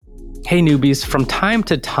Hey newbies, from time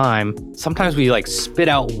to time, sometimes we spit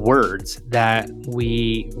out words that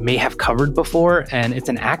we may have covered before and it's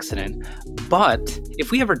an accident. But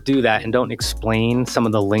if we ever do that and don't explain some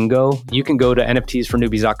of the lingo, you can go to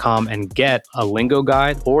nftsfornewbies.com and get a lingo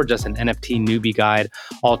guide or just an NFT newbie guide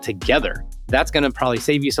altogether. That's going to probably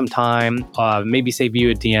save you some time, maybe save you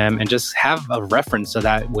a DM, and just have a reference so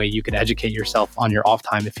that way you can educate yourself on your off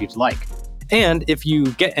time if you'd like. And if you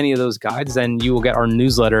get any of those guides, then you will get our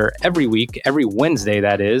newsletter every week, every Wednesday,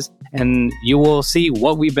 that is, and you will see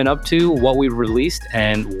what we've been up to, what we've released,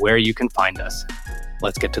 and where you can find us.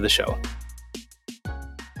 Let's get to the show.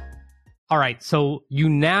 All right, so you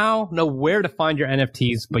now know where to find your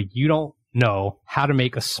NFTs, but you don't know how to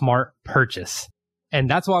make a smart purchase. And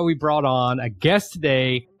that's why we brought on a guest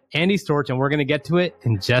today, Andy Storch, and we're going to get to it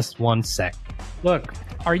in just one sec. Look,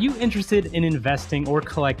 are you interested in investing or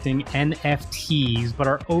collecting NFTs, but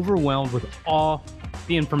are overwhelmed with all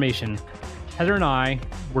the information? Heather and I,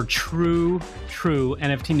 we're true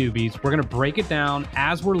NFT newbies. We're going to break it down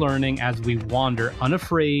as we're learning, as we wander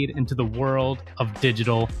unafraid into the world of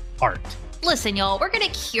digital art. Listen, y'all, we're going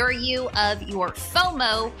to cure you of your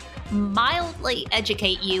FOMO, mildly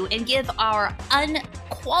educate you, and give our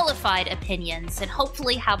unqualified opinions, and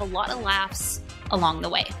hopefully have a lot of laughs along the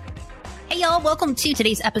way. Hey y'all, welcome to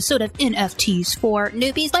today's episode of NFTs for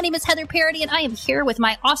Newbies. My name is Heather Parody and I am here with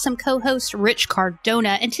my awesome co-host Rich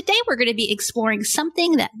Cardona. And today we're going to be exploring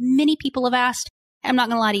something that many people have asked. I'm not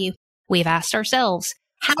going to lie to you. We've asked ourselves,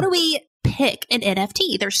 how do we pick an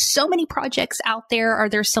NFT? There's so many projects out there. Are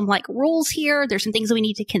there some rules here? There's some things that we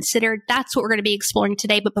need to consider. That's what we're going to be exploring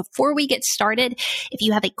today. But before we get started, if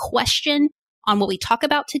you have a question on what we talk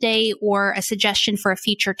about today or a suggestion for a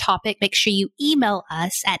future topic, make sure you email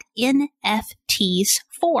us at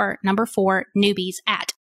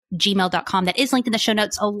nfts4newbies@gmail.com. That is linked in the show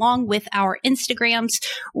notes along with our Instagrams.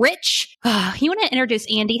 Rich, you want to introduce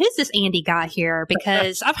Andy? Who's this Andy guy here?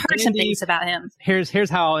 Because I've heard some things about him.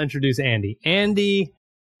 Here's how I'll introduce Andy. Andy,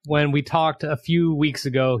 when we talked a few weeks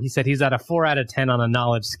ago, he said he's at a 4 out of 10 on a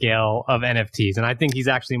knowledge scale of NFTs. And I think he's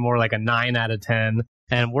actually more like a 9 out of 10.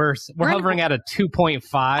 And we're hovering at a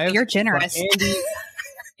 2.5. You're generous.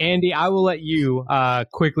 Andy, I will let you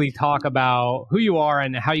quickly talk about who you are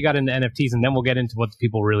and how you got into NFTs, and then we'll get into what the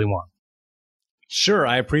people really want. Sure.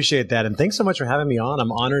 I appreciate that. And thanks so much for having me on.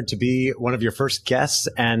 I'm honored to be one of your first guests.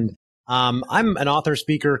 And I'm an author,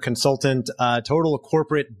 speaker, consultant, total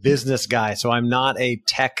corporate business guy. So I'm not a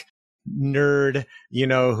tech nerd,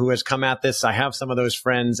 who has come at this. I have some of those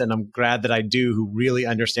friends, and I'm glad that I do, who really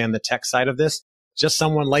understand the tech side of this. Just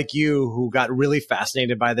someone like you who got really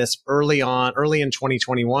fascinated by this early in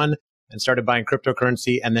 2021 and started buying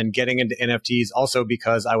cryptocurrency and then getting into NFTs also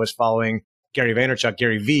because I was following Gary Vaynerchuk,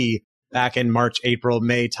 Gary V, back in March, April,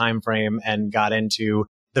 May timeframe and got into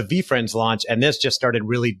the VeeFriends launch. And this just started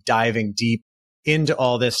really diving deep into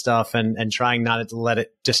all this stuff and trying not to let it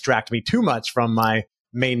distract me too much from my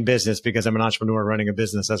main business because I'm an entrepreneur running a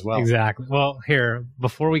business as well. Exactly. Well, here,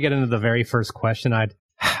 before we get into the very first question, I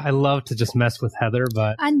love to just mess with Heather,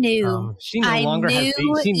 but I knew she no longer has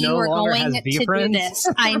VeeFriends.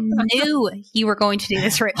 I knew you were going to do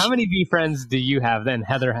this, Rich. How many VeeFriends do you have then?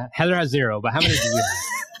 Heather has 0, but how many do you have?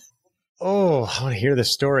 Oh, I want to hear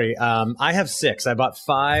this story. I have 6. I bought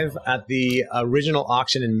 5 at the original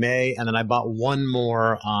auction in May, and then I bought 1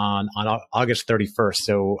 more on August 31st,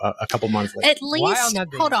 so a couple months later. At least,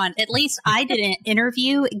 hold on, at least I did an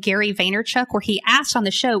interview, Gary Vaynerchuk, where he asked on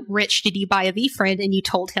the show, Rich, did you buy a VeeFriend? And you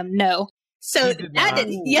told him no. So that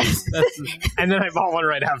didn't, yes. And then I bought one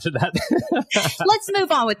right after that. Let's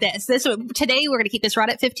move on with this. Today, we're going to keep this right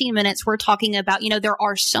at 15 minutes. We're talking about, there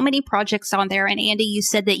are so many projects on there. And Andy, you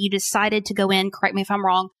said that you decided to go in, correct me if I'm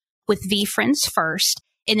wrong, with VeeFriends first.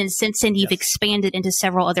 And then since then, you've expanded into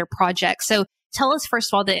several other projects. So tell us,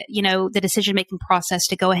 first of all, the decision-making process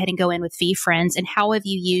to go ahead and go in with VeeFriends, and how have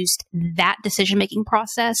you used that decision-making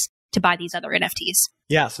process to buy these other NFTs?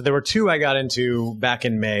 Yeah, so there were 2 I got into back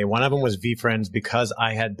in May. One of them was VeeFriends because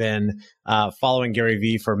I had been following Gary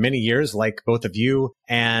Vee for many years, like both of you,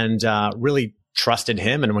 and really trusted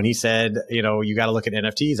him. And when he said, you got to look at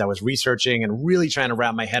NFTs, I was researching and really trying to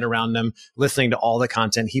wrap my head around them, listening to all the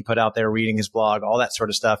content he put out there, reading his blog, all that sort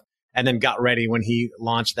of stuff, and then got ready when he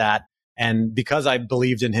launched that. And because I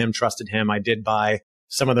believed in him, trusted him, I did buy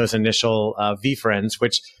some of those initial VeeFriends,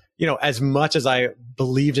 which as much as I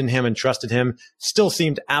believed in him and trusted him, still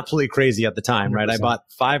seemed absolutely crazy at the time, 100%. Right? I bought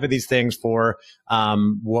 5 of these things for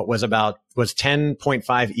what was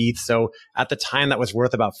 10.5 ETH. So at the time, that was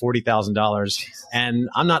worth about $40,000. And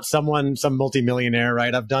I'm not some multimillionaire,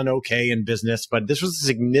 right? I've done okay in business, but this was a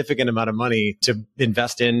significant amount of money to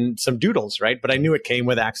invest in some doodles, right? But I knew it came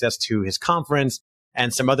with access to his conference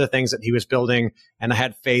and some other things that he was building. And I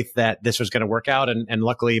had faith that this was going to work out. And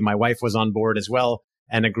luckily, my wife was on board as well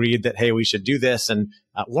and agreed that, hey, we should do this. And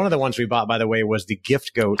one of the ones we bought, by the way, was the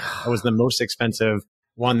Gift Goat. That was the most expensive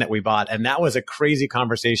one that we bought. And that was a crazy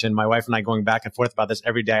conversation. My wife and I going back and forth about this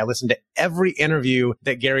every day. I listened to every interview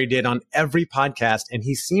that Gary did on every podcast, and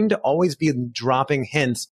he seemed to always be dropping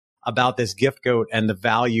hints about this Gift Goat and the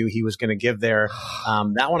value he was going to give there.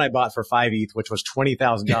 That one I bought for 5 ETH, which was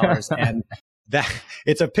 $20,000. And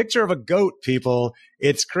it's a picture of a goat, people.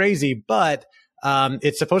 It's crazy, but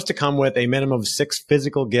it's supposed to come with a minimum of 6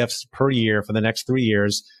 physical gifts per year for the next 3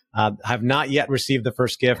 years. Have not yet received the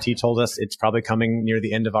first gift. He told us it's probably coming near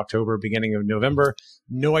the end of October, beginning of November.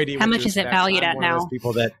 No idea. How much is it valued at now?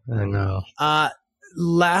 People that I know.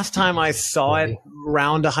 Last time I saw it,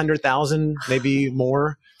 around 100,000, maybe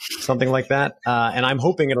more, something like that. And I'm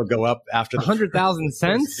hoping it'll go up after 100,000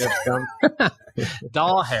 cents.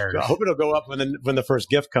 Doll hair. I hope it'll go up when the first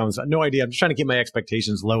gift comes. No idea. I'm just trying to keep my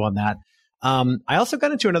expectations low on that. I also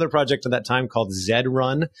got into another project at that time called Zed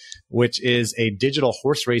Run, which is a digital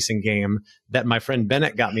horse racing game that my friend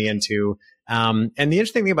Bennett got me into. And the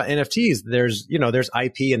interesting thing about NFTs, there's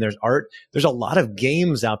IP and there's art. There's a lot of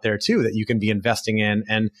games out there too that you can be investing in.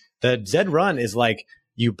 And the Zed Run is like,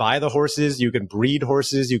 you buy the horses, you can breed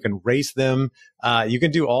horses, you can race them, you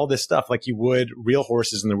can do all this stuff like you would real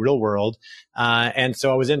horses in the real world. And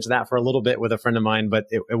so I was into that for a little bit with a friend of mine, but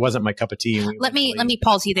it wasn't my cup of tea. Let me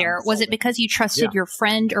pause you there. Was it because you trusted your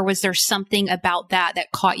friend, or was there something about that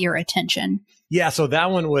caught your attention? Yeah, so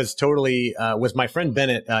that one was totally was my friend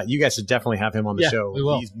Bennett. You guys should definitely have him on the show. We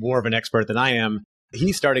will. He's more of an expert than I am.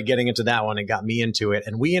 He started getting into that one and got me into it,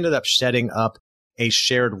 and we ended up setting up a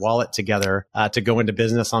shared wallet together to go into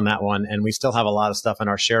business on that one. And we still have a lot of stuff in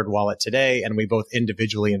our shared wallet today, and we both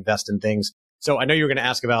individually invest in things. So I know you were going to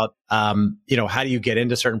ask about, how do you get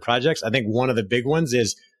into certain projects? I think one of the big ones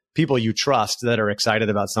is people you trust that are excited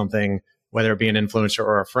about something, whether it be an influencer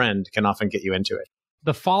or a friend, can often get you into it.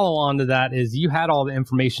 The follow on to that is you had all the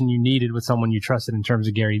information you needed with someone you trusted in terms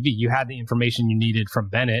of Gary Vee. You had the information you needed from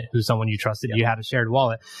Bennett, who's someone you trusted. Yep. You had a shared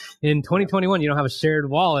wallet. In 2021, you don't have a shared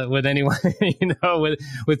wallet with anyone,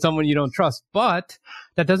 with someone you don't trust. But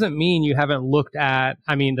that doesn't mean you haven't looked at,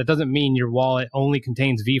 that doesn't mean your wallet only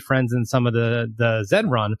contains VeeFriends and some of the Zed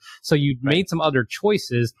Run. So you made some other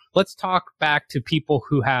choices. Let's talk back to people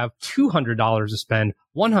who have $200 to spend,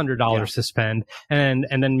 $100 to spend, and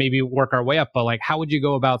then maybe work our way up. But how would you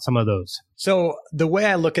go about some of those? So the way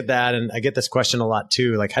I look at that, and I get this question a lot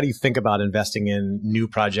too, how do you think about investing in new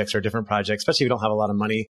projects or different projects, especially if you don't have a lot of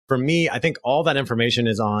money? For me, I think all that information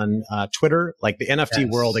is on Twitter. The NFT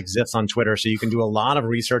world exists on Twitter. So you can do a lot of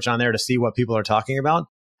research on there to see what people are talking about,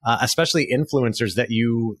 especially influencers that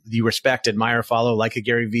you respect, admire, follow, like a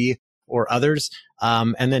Gary Vee or others.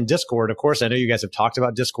 And then Discord, of course, I know you guys have talked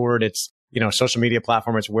about Discord. It's, social media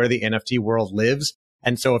platform. It's where the NFT world lives.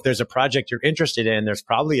 And so if there's a project you're interested in, there's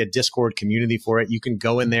probably a Discord community for it. You can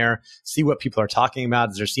go in there, see what people are talking about.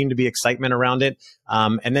 Does there seem to be excitement around it?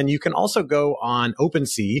 And then you can also go on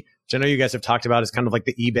OpenSea, which I know you guys have talked about as kind of like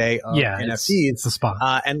the eBay of NFTs. It's the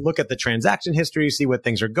spot. And look at the transaction history, see what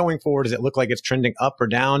things are going for. Does it look like it's trending up or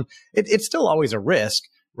down? It's still always a risk,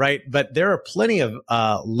 right? But there are plenty of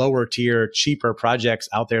lower tier, cheaper projects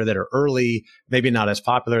out there that are early, maybe not as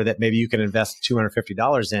popular, that maybe you can invest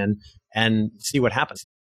 $250 in and see what happens.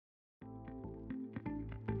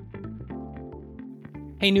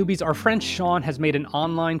 Hey newbies, our friend Sean has made an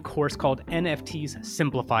online course called NFTs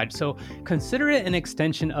Simplified. So consider it an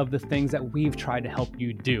extension of the things that we've tried to help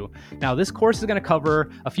you do. Now, this course is going to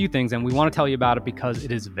cover a few things, and we want to tell you about it because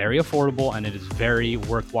it is very affordable and it is very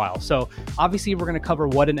worthwhile. So obviously, we're going to cover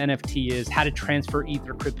what an NFT is, how to transfer ETH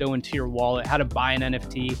or crypto into your wallet, how to buy an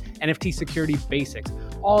NFT, NFT security basics,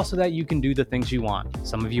 all so that you can do the things you want.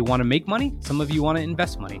 Some of you want to make money. Some of you want to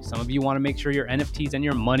invest money. Some of you want to make sure your NFTs and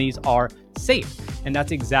your monies are safe. And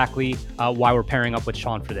that's exactly why we're pairing up with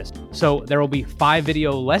Sean for this. So there will be 5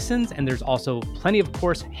 video lessons, and there's also plenty of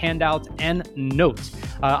course handouts and notes.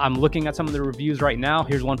 I'm looking at some of the reviews right now.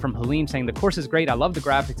 Here's one from Halim saying, "The course is great. I love the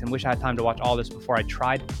graphics and wish I had time to watch all this before I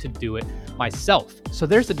tried to do it myself." So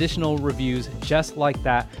there's additional reviews just like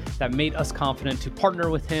that made us confident to partner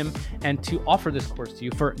with him and to offer this course to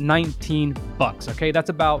you for $19. Okay, that's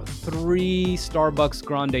about 3 Starbucks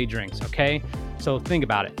Grande drinks. Okay. So think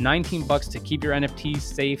about it, $19 to keep your NFTs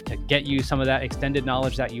safe, to get you some of that extended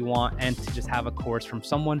knowledge that you want, and to just have a course from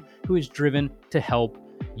someone who is driven to help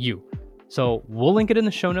you. So we'll link it in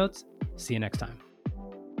the show notes. See you next time.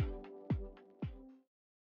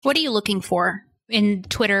 What are you looking for in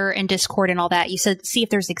Twitter and Discord and all that? You said, see if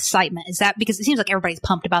there's excitement. Is that because it seems like everybody's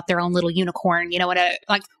pumped about their own little unicorn? You know what?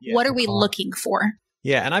 What are we looking for?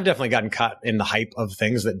 Yeah, and I've definitely gotten caught in the hype of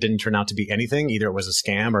things that didn't turn out to be anything. Either it was a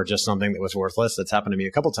scam or just something that was worthless. That's happened to me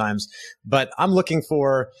a couple times. But I'm looking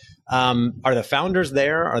for, are the founders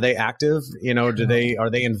there? Are they active? Are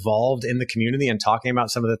they involved in the community and talking about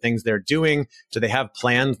some of the things they're doing? Do they have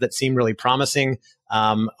plans that seem really promising?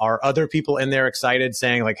 Are other people in there excited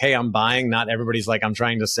saying like, hey, I'm buying? Not everybody's like, I'm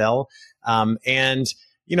trying to sell. Is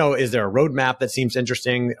there a roadmap that seems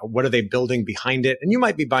interesting? What are they building behind it? And you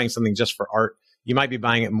might be buying something just for art. You might be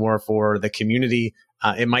buying it more for the community.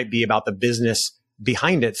 It might be about the business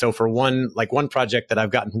behind it. So for one project that I've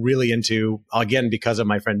gotten really into, again, because of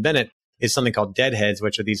my friend Bennett, is something called Deadheads,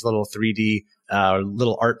 which are these little 3D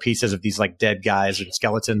little art pieces of these like dead guys and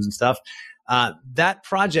skeletons and stuff. That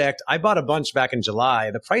project, I bought a bunch back in July.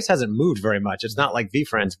 The price hasn't moved very much. It's not like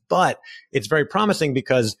VeeFriends, but it's very promising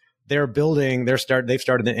because they've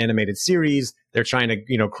started an animated series. They're trying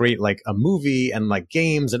to, create like a movie and like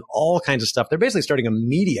games and all kinds of stuff. They're basically starting a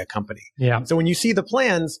media company. Yeah. So when you see the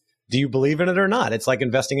plans, do you believe in it or not? It's like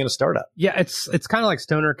investing in a startup. Yeah, it's kind of like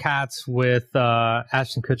Stoner Cats with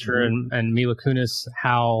Ashton Kutcher and Mila Kunis.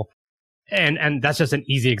 And that's just an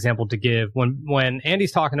easy example to give. When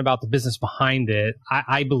Andy's talking about the business behind it,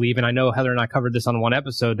 I believe, and I know Heather and I covered this on one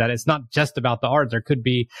episode, that it's not just about the art. There could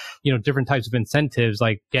be, different types of incentives,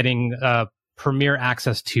 like getting premiere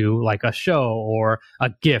access to like a show or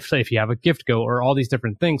a gift, if you have a gift go, or all these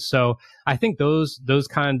different things. So I think those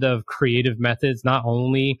kind of creative methods not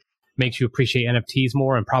only makes you appreciate NFTs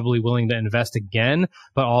more and probably willing to invest again,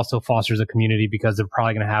 but also fosters a community because they're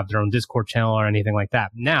probably going to have their own Discord channel or anything like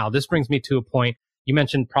that. Now, this brings me to a point. You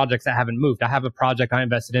mentioned projects that haven't moved. I have a project I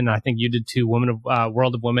invested in, and I think you did too,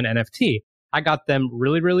 World of Women NFT. I got them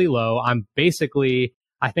really, really low.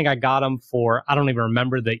 I think I got them for, I don't even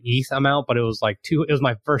remember the ETH amount, but it was like it was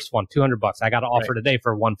my first one, $200. I got an offer today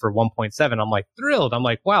for 1.7. I'm like thrilled. I'm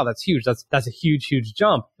like, wow, that's huge. That's a huge, huge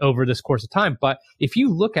jump over this course of time. But if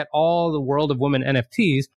you look at all the World of Women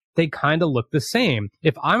NFTs, they kind of look the same.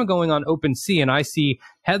 If I'm going on OpenSea and I see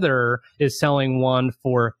Heather is selling one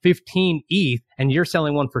for 15 ETH and you're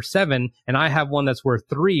selling one for 7 and I have one that's worth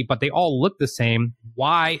 3, but they all look the same,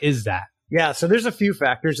 why is that? Yeah, so there's a few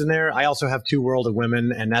factors in there. I also have 2 World of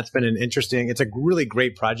Women, and that's been it's a really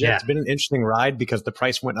great project. Yeah. It's been an interesting ride because the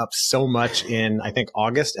price went up so much in, I think,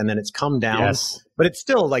 August, and then it's come down. Yes. But it's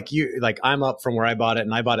still I'm up from where I bought it,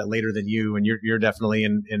 and I bought it later than you, and you're definitely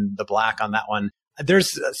in the black on that one.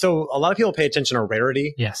 So a lot of people pay attention to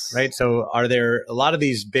rarity. Yes. Right. So are there a lot of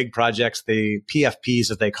these big projects, the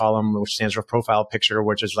PFPs, as they call them, which stands for profile picture,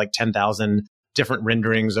 which is like 10,000 different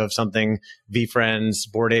renderings of something, VeeFriends,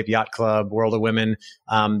 Bored Ape Yacht Club, World of Women.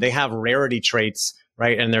 They have rarity traits,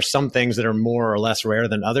 right? And there's some things that are more or less rare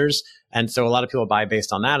than others. And so a lot of people buy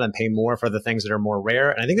based on that and pay more for the things that are more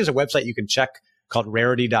rare. And I think there's a website you can check called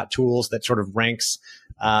rarity.tools that sort of ranks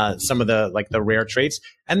some of the rare traits.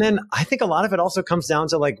 And then I think a lot of it also comes down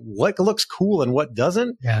to like what looks cool and what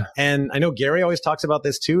doesn't. Yeah. And I know Gary always talks about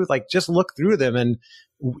this too. Like just look through them and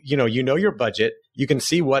you know your budget. You can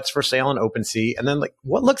see what's for sale on OpenSea, and then like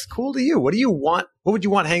what looks cool to you. What do you want? What would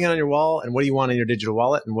you want hanging on your wall, and what do you want in your digital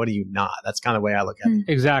wallet, and what do you not? That's kind of the way I look at it.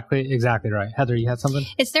 Exactly right. Heather, you had something?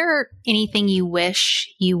 Is there anything you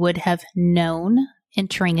wish you would have known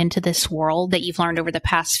entering into this world that you've learned over the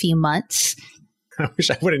past few months? I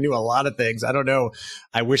wish I would have knew a lot of things. I don't know.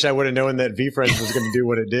 I wish I would have known that VeeFriends was going to do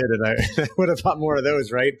what it did, and I would have thought more of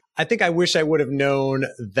those, right? I think I wish I would have known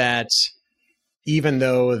that even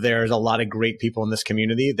though there's a lot of great people in this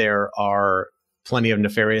community, there are plenty of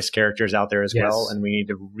nefarious characters out there as well. And we need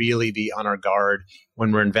to really be on our guard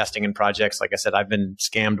when we're investing in projects. Like I said, I've been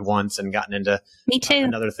scammed once and gotten into Me too.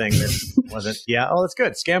 Another thing that wasn't, that's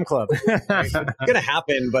good. Scam club. Right? It's going to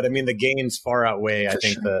happen, but I mean, the gains far outweigh, I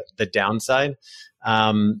think, the downside.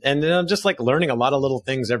 And then I'm just like learning a lot of little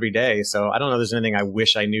things every day. So I don't know if there's anything I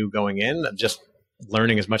wish I knew going in. I'm just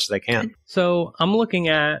learning as much as I can. So I'm looking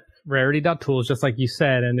at rarity.tools, just like you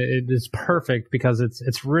said, and it is perfect because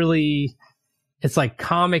it's really, it's like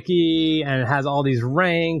comic-y and it has all these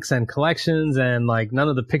ranks and collections and like none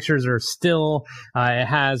of the pictures are still. It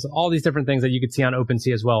has all these different things that you could see on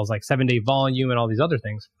OpenSea as well as like 7-day volume and all these other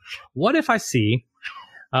things. What if I see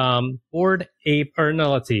like the Bored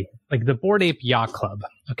Ape Yacht Club?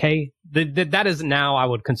 Okay, that is now I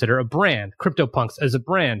would consider a brand. CryptoPunks as a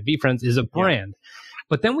brand. VeeFriends is a brand.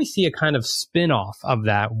 But then we see a kind of spin-off of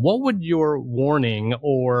that. What would your warning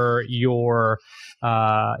or your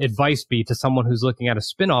advice be to someone who's looking at a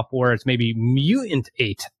spin-off where it's maybe Mutant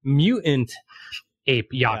Ape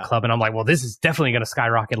Yacht Club? And I'm like, well, this is definitely going to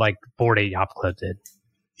skyrocket like Bored Ape Yacht Club did.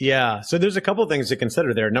 Yeah. So there's a couple of things to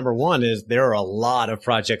consider there. Number one is there are a lot of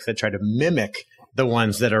projects that try to mimic the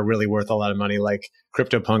ones that are really worth a lot of money, like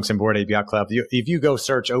CryptoPunks and Bored Ape Yacht Club. If you go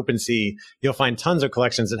search OpenSea, you'll find tons of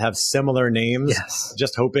collections that have similar names. Yes.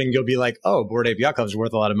 Just hoping you'll be like, oh, Bored Ape Yacht Club is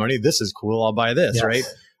worth a lot of money. This is cool. I'll buy this, right?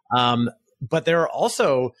 But there are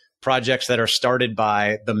also projects that are started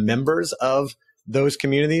by the members of those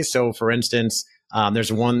communities. So, for instance,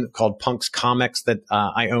 there's one called Punks Comics that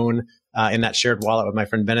I own in that shared wallet with my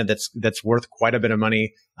friend Bennett that's worth quite a bit of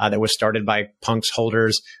money that was started by Punks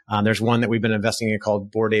holders. There's one that we've been investing in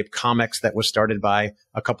called Bored Ape Comics that was started by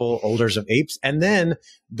a couple holders of apes. And then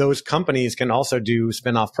those companies can also do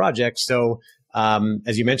spin-off projects. So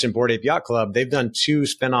as you mentioned, Bored Ape Yacht Club, they've done 2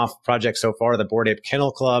 spin-off projects so far, the Bored Ape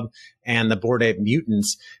Kennel Club and the Bored Ape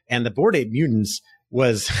Mutants. And the Bored Ape Mutants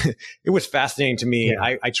it was fascinating to me.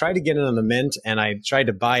 Yeah. I tried to get it on the mint and I tried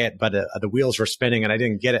to buy it, but the wheels were spinning and I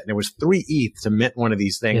didn't get it. And it was 3 ETH to mint one of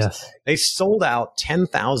these things. Yes. They sold out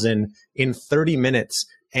 10,000 in 30 minutes.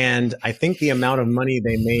 And I think the amount of money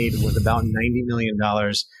they made was about $90 million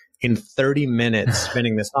in 30 minutes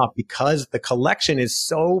spinning this off because the collection is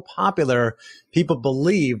so popular. People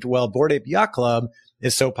believed, well, Bored Ape Yacht Club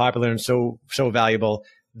is so popular and so valuable,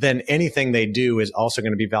 then anything they do is also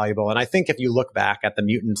going to be valuable. And I think if you look back at the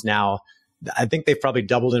Mutants now, I think they've probably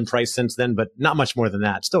doubled in price since then, but not much more than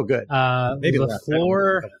that. Still good. Maybe the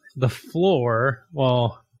floor.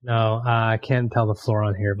 Well, no, I can't tell the floor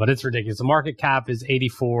on here, but it's ridiculous. The market cap is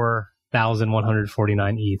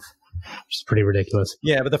 84,149 ETH. Which is pretty ridiculous.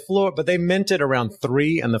 Yeah, but they minted around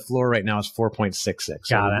 3, and the floor right now is 4.66.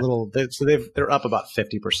 Got it. They're up about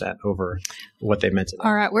 50% over what they minted.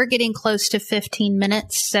 All right, we're getting close to 15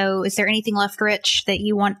 minutes. So, is there anything left, Rich, that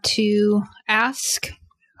you want to ask?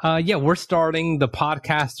 Yeah, we're starting the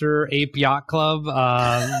Podcaster Ape Yacht Club.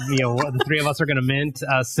 The 3 of us are going to mint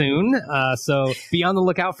soon. So be on the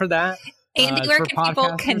lookout for that. Andy, where can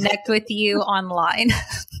people connect with you online?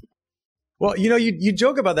 Well, you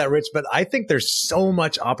joke about that, Rich, but I think there's so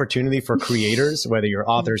much opportunity for creators, whether you're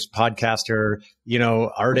authors, podcaster,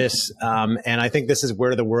 artists. And I think this is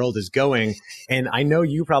where the world is going. And I know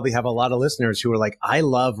you probably have a lot of listeners who are like, I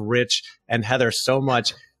love Rich and Heather so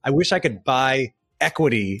much. I wish I could buy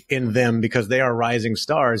equity in them because they are rising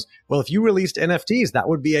stars. Well, if you released NFTs, that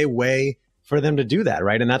would be a way for them to do that,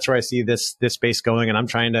 right? And that's where I see this space going. And I'm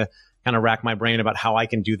trying to kind of rack my brain about how I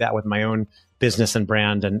can do that with my own business and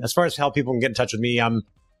brand. And as far as how people can get in touch with me, I'm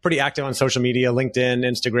pretty active on social media, LinkedIn,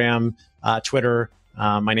 Instagram, Twitter.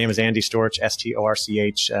 My name is Andy Storch,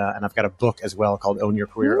 Storch, and I've got a book as well called Own Your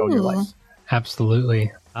Career, Own Your Life.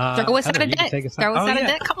 Absolutely. Throw us out of debt. Throw us out of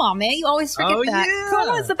debt. Come on, man. You always forget that. Yeah. Come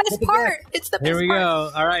on, it's the best part. It's the best part. Here we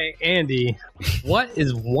go. All right, Andy, what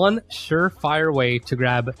is one surefire way to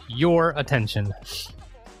grab your attention?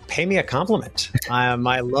 Pay me a compliment.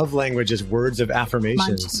 My love language is words of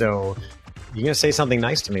affirmation. So you're going to say something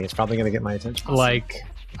nice to me. It's probably going to get my attention. Like,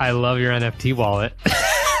 I love your NFT wallet.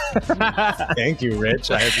 Thank you,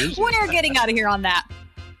 Rich. I appreciate it. We're getting out of here on that.